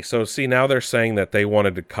 Okay, so see, now they're saying that they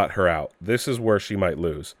wanted to cut her out. This is where she might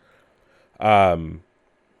lose.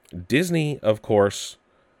 Disney, of course,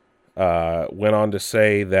 went on to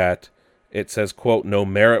say that it says, quote, no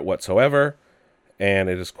merit whatsoever, and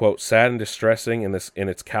it is, quote, sad and distressing in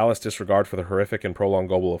its callous disregard for the horrific and prolonged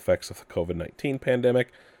global effects of the COVID-19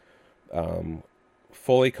 pandemic.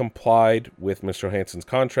 Fully complied with Ms. Johansson's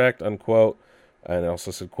contract, unquote, and it also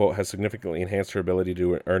said, quote, has significantly enhanced her ability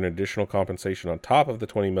to earn additional compensation on top of the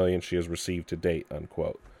 $20 million she has received to date,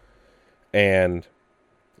 unquote. And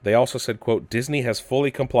they also said, quote, Disney has fully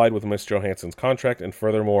complied with Ms. Johansson's contract, and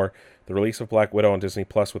furthermore, the release of Black Widow on Disney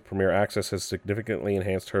Plus with Premier Access has significantly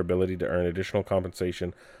enhanced her ability to earn additional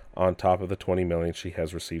compensation on top of the $20 million she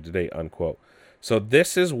has received to date, unquote. So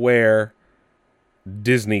this is where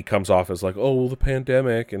Disney comes off as like, oh, well, the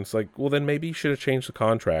pandemic. And it's like, well, then maybe you should have changed the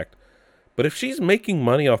contract. But if she's making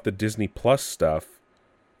money off the Disney Plus stuff,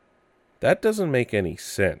 that doesn't make any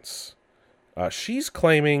sense. She's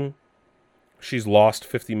claiming she's lost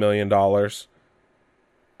 $50 million.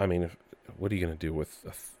 I mean, what are you going to do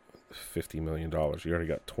with $50 million? You already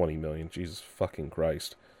got $20 million. Jesus fucking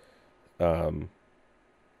Christ. There's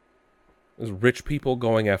rich people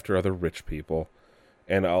going after other rich people.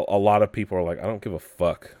 And a lot of people are like, I don't give a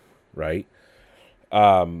fuck, right?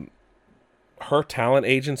 Her talent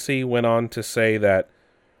agency went on to say that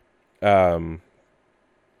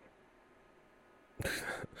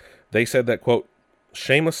they said that, quote,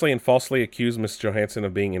 shamelessly and falsely accused Ms. Johansson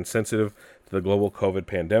of being insensitive to the global COVID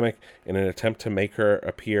pandemic in an attempt to make her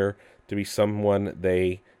appear to be someone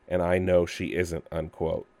they and I know she isn't,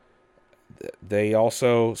 unquote. They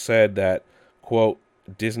also said that, quote,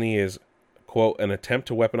 Disney is, quote, an attempt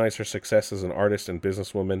to weaponize her success as an artist and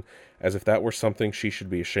businesswoman as if that were something she should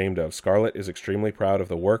be ashamed of. Scarlett is extremely proud of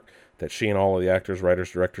the work that she and all of the actors,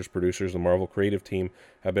 writers, directors, producers, the Marvel creative team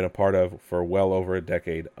have been a part of for well over a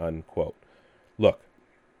decade, unquote. Look,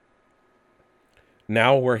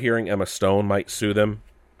 now we're hearing Emma Stone might sue them.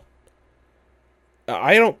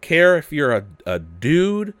 I don't care if you're a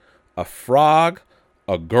dude, a frog,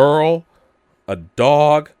 a girl, a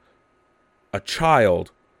dog, a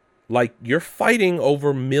child. Like, you're fighting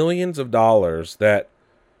over millions of dollars that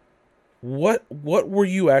what were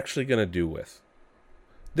you actually going to do with?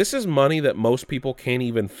 This is money that most people can't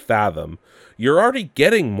even fathom. You're already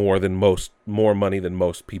getting more money than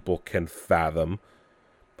most people can fathom.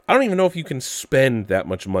 I don't even know if you can spend that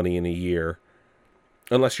much money in a year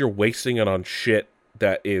unless you're wasting it on shit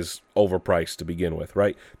that is overpriced to begin with,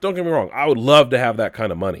 right? Don't get me wrong. I would love to have that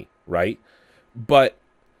kind of money, right? But,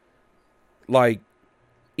 like,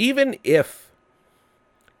 even if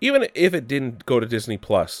it didn't go to Disney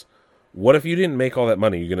Plus, what if you didn't make all that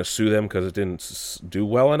money? You're going to sue them because it didn't do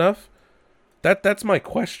well enough? That's my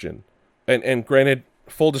question. And granted,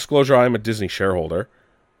 full disclosure, I'm a Disney shareholder.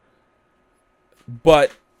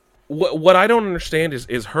 But what I don't understand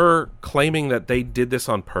is her claiming that they did this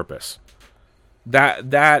on purpose.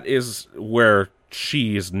 That is where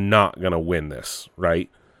she is not going to win this, right?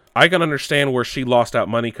 I can understand where she lost out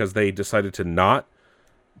money because they decided to not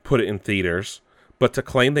put it in theaters. But to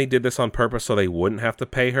claim they did this on purpose so they wouldn't have to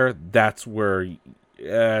pay her, that's where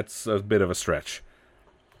it's a bit of a stretch.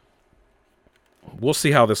 We'll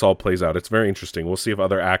see how this all plays out. It's very interesting. We'll see if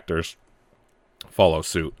other actors follow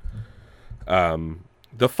suit.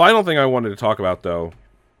 The final thing I wanted to talk about, though,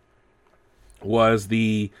 was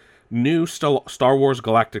the new Star Wars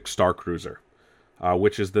Galactic Star Cruiser,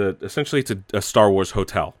 which is essentially it's a Star Wars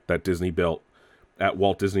hotel that Disney built at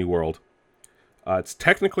Walt Disney World. It's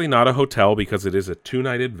technically not a hotel because it is a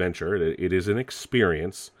 2-night adventure. It is an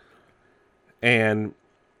experience. And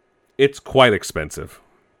it's quite expensive.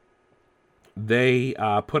 They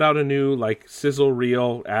put out a new, sizzle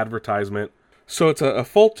reel advertisement. So it's a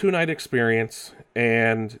full 2-night experience.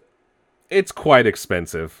 And it's quite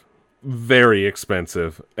expensive. Very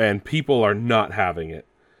expensive. And people are not having it.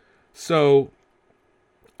 So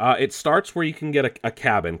it starts where you can get a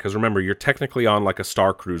cabin. Because remember, you're technically on a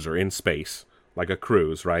Star Cruiser in space. Like a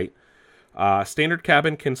cruise, right? Standard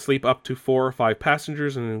cabin can sleep up to 4 or 5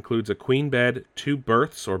 passengers and includes a queen bed, 2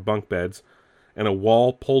 berths or bunk beds, and a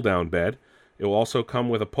wall pull-down bed. It will also come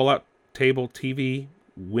with a pull-out table, TV,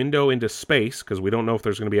 window into space, because we don't know if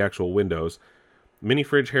there's going to be actual windows, mini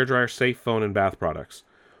fridge, hairdryer, safe, phone, and bath products.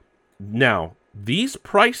 Now, these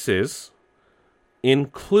prices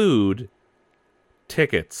include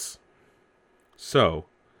tickets. So,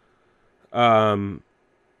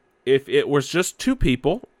 if it was just 2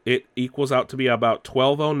 people, it equals out to be about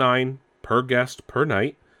 $1,209 per guest per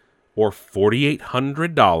night, or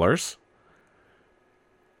 $4,800.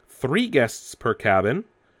 3 guests per cabin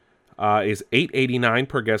is $889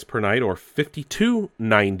 per guest per night, or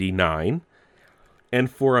 $5,299.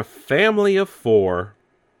 And for a family of 4,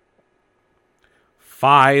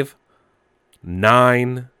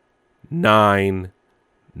 $5,999.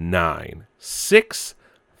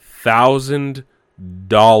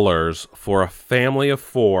 $6,000 for a family of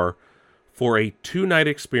 4 for a 2-night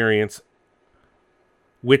experience,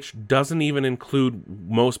 which doesn't even include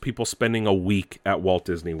most people spending a week at Walt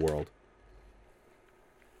Disney World.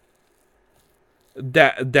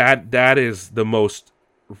 That is the most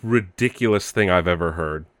ridiculous thing I've ever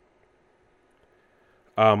heard.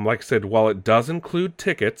 Like I said, while it does include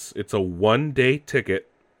tickets, it's a 1-day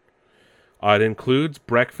ticket. It includes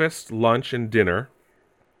breakfast, lunch, and dinner,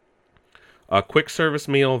 a quick service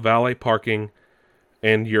meal, valet parking,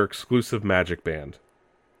 and your exclusive magic band.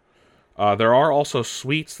 There are also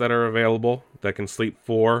suites that are available that can sleep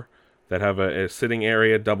 4, that have a sitting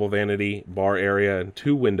area, double vanity, bar area, and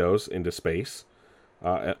 2 windows into space,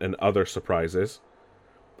 and other surprises.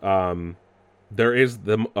 There is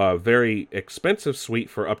the very expensive suite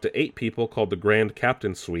for up to 8 people called the Grand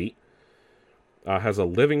Captain Suite. Has a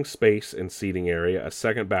living space and seating area, a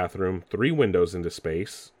second bathroom, 3 windows into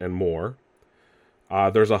space, and more.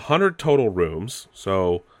 There's 100 total rooms,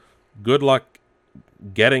 so good luck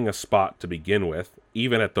getting a spot to begin with,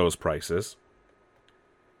 even at those prices.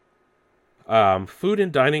 Food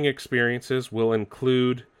and dining experiences will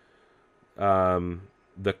include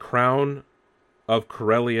the Crown of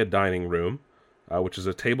Corellia Dining Room, which is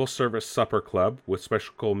a table service supper club with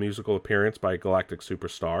special musical appearance by Galactic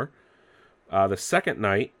Superstar. The second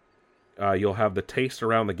night, you'll have the Taste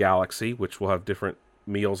Around the Galaxy, which will have different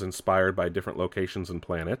meals inspired by different locations and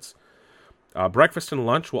planets. Breakfast and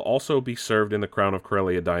lunch will also be served in the Crown of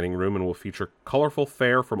Corellia Dining Room and will feature colorful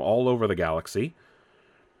fare from all over the galaxy,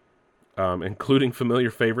 including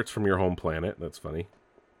familiar favorites from your home planet. That's funny.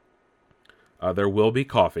 There will be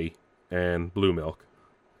coffee and blue milk.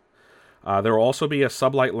 There will also be a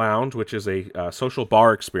Sublight Lounge, which is a social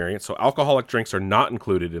bar experience, so alcoholic drinks are not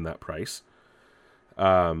included in that price.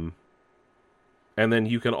 And then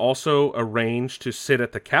you can also arrange to sit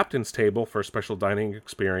at the captain's table for a special dining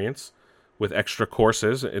experience with extra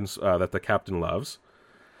courses that the captain loves.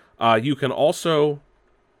 You can also...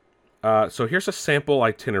 so here's a sample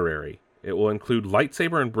itinerary. It will include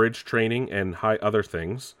lightsaber and bridge training and other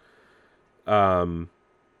things. So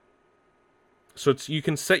you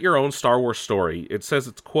can set your own Star Wars story. It says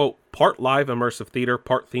it's, quote, part live immersive theater,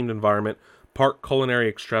 part themed environment, part culinary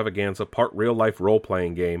extravaganza, part real-life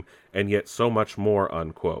role-playing game, and yet so much more,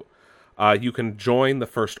 unquote. You can join the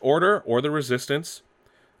First Order or the Resistance,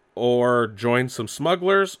 or join some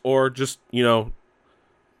smugglers, or just,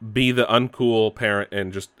 be the uncool parent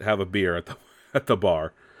and just have a beer at the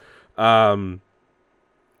bar. Kylo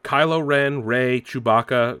Ren, Rey,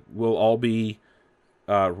 Chewbacca will all be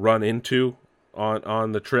run into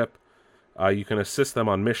on the trip. You can assist them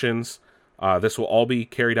on missions. This will all be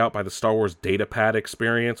carried out by the Star Wars Datapad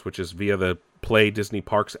experience, which is via the Play Disney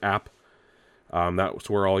Parks app. That's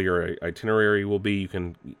where all your itinerary will be. You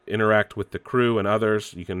can interact with the crew and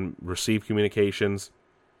others. You can receive communications.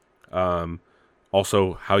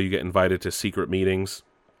 Also, how you get invited to secret meetings.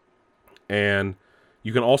 And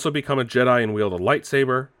you can also become a Jedi and wield a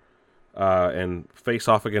lightsaber and face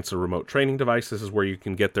off against a remote training device. This is where you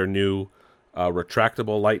can get their new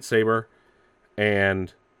retractable lightsaber.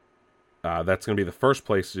 And that's going to be the first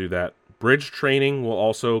place to do that. Bridge training will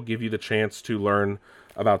also give you the chance to learn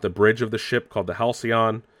about the bridge of the ship called the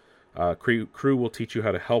Halcyon. Crew will teach you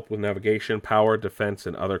how to help with navigation, power, defense,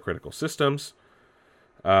 and other critical systems.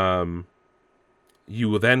 You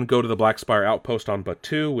will then go to the Black Spire Outpost on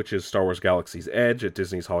Batuu, which is Star Wars Galaxy's Edge at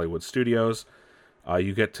Disney's Hollywood Studios.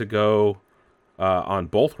 You get to go on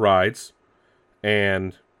both rides,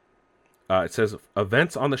 and it says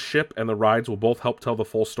events on the ship and the rides will both help tell the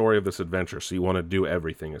full story of this adventure, so you want to do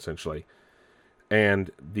everything, essentially.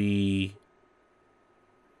 And you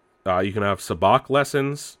can have sabacc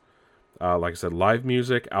lessons, like I said, live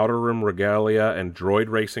music, outer room regalia, and droid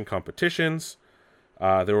racing competitions.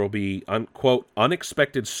 There will be, unquote,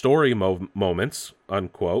 unexpected story moments,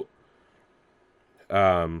 unquote.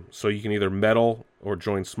 So you can either meddle or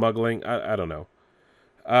join smuggling. I don't know.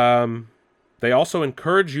 They also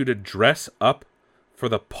encourage you to dress up for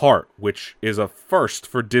the part, which is a first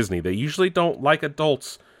for Disney. They usually don't like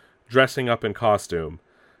adults dressing up in costume.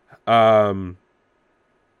 That's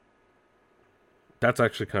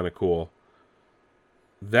actually kind of cool.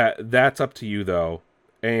 That's up to you, though.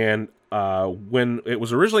 And when it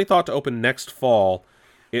was originally thought to open next fall,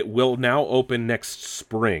 it will now open next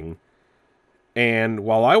spring. And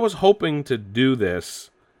while I was hoping to do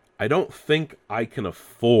this, I don't think I can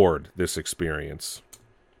afford this experience.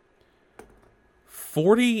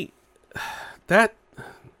 That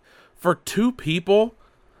for 2 people,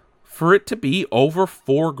 for it to be over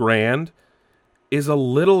 $4,000 is a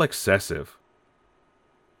little excessive.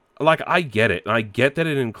 Like, I get it, and I get that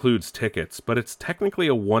it includes tickets, but it's technically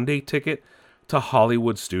a one-day ticket to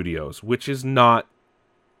Hollywood Studios, which is not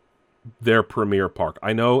their premier park.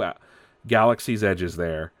 I know Galaxy's Edge is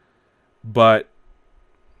there, but...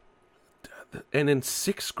 And then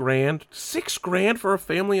 $6,000 for a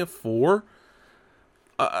family of 4?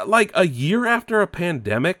 Like, a year after a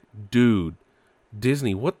pandemic? Dude,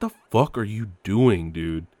 Disney, what the fuck are you doing,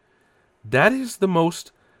 dude? That is the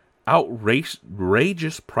most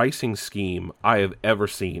outrageous pricing scheme I have ever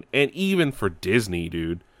seen. And even for Disney,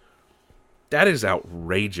 dude. That is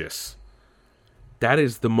outrageous. That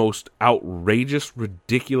is the most outrageous,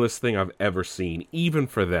 ridiculous thing I've ever seen, even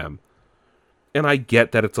for them. And I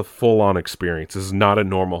get that it's a full-on experience. This is not a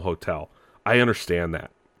normal hotel. I understand that.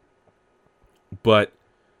 But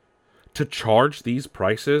to charge these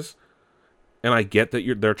prices, and I get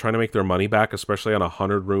that they're trying to make their money back, especially on a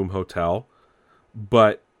 100-room hotel,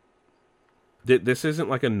 but this isn't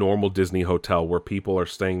like a normal Disney hotel where people are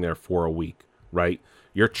staying there for a week, right?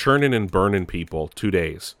 You're churning and burning people 2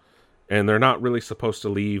 days, and they're not really supposed to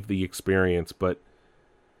leave the experience, but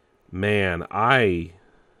man, I'm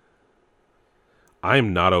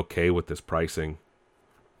not okay with this pricing.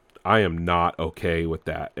 I am not okay with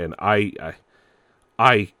that, and I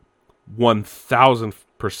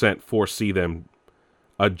 1000% foresee them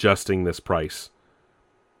adjusting this price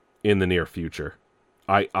in the near future.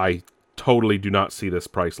 I totally do not see this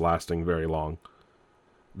price lasting very long.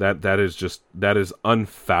 That is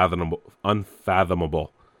unfathomable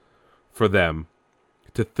for them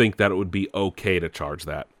to think that it would be okay to charge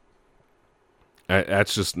that.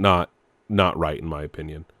 That's just not right in my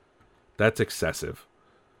opinion. That's excessive.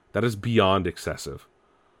 That is beyond excessive.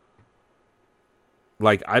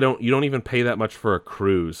 Like, you don't even pay that much for a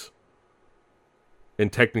cruise.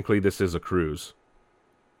 And technically this is a cruise.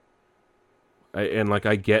 And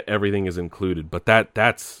I get everything is included, but that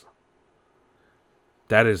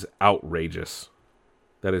is outrageous.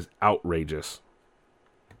 That is outrageous.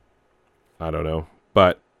 I don't know.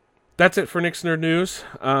 But that's it for Nick's Nerd News.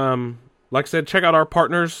 Like I said, check out our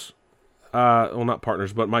partners. Well, not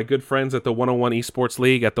partners, but my good friends at the 101 Esports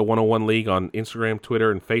League, at the 101 League on Instagram, Twitter,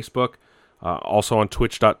 and Facebook. Also on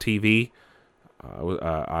twitch.tv.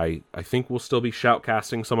 I think we'll still be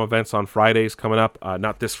shoutcasting some events on Fridays coming up.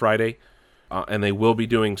 Not this Friday. And they will be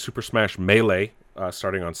doing Super Smash Melee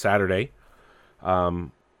starting on Saturday.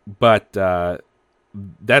 But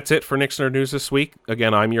that's it for Nick's Nerd News this week.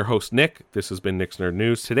 Again, I'm your host, Nick. This has been Nick's Nerd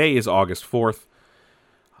News. Today is August 4th.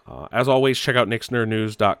 As always, check out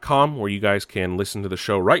nicksnerdnews.com, where you guys can listen to the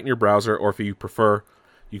show right in your browser, or if you prefer,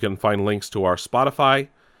 you can find links to our Spotify,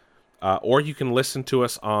 or you can listen to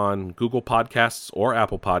us on Google Podcasts or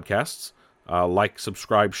Apple Podcasts. Like,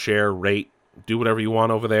 subscribe, share, rate, do whatever you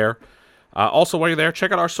want over there. Also, while you're there,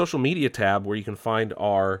 check out our social media tab, where you can find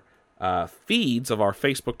our feeds of our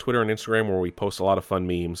Facebook, Twitter, and Instagram, where we post a lot of fun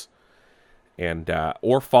memes. And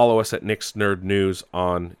or follow us at Nick's Nerd News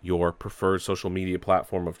on your preferred social media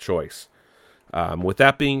platform of choice. With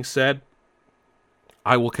that being said,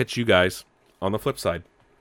 I will catch you guys on the flip side.